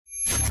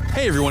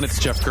Hey everyone, it's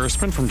Jeff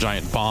Gerstmann from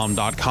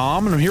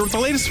GiantBomb.com, and I'm here with the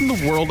latest from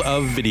the world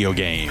of video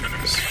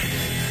games.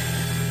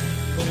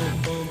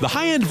 The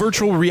high-end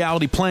virtual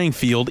reality playing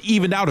field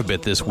evened out a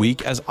bit this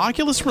week as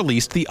Oculus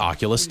released the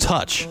Oculus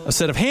Touch, a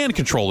set of hand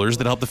controllers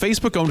that help the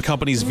Facebook-owned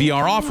company's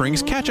VR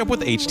offerings catch up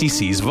with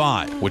HTC's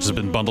Vive, which has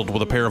been bundled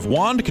with a pair of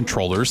wand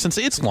controllers since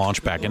its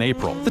launch back in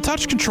April. The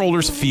Touch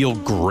controllers feel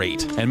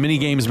great, and many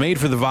games made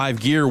for the Vive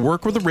gear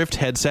work with the Rift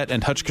headset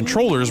and Touch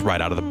controllers right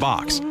out of the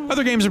box.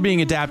 Other games are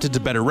being adapted to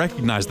better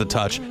recognize the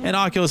Touch, and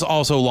Oculus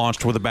also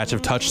launched with a batch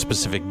of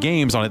Touch-specific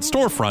games on its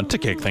storefront to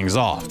kick things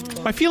off.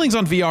 My feelings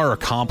on VR are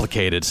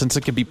complicated, since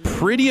it can be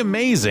pretty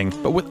amazing,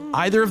 but with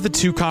either of the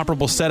two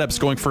comparable setups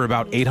going for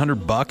about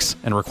 $800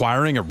 and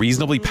requiring a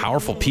reasonably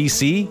powerful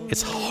PC,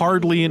 it's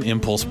hardly an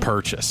impulse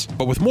purchase.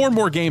 But with more and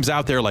more games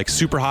out there like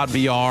Superhot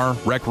VR,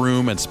 Rec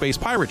Room, and Space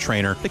Pirate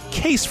Trainer, the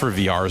case for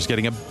VR is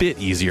getting a bit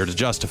easier to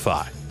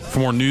justify. For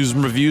more news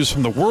and reviews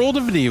from the world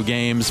of video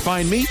games,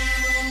 find me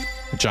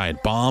at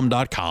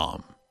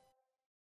GiantBomb.com.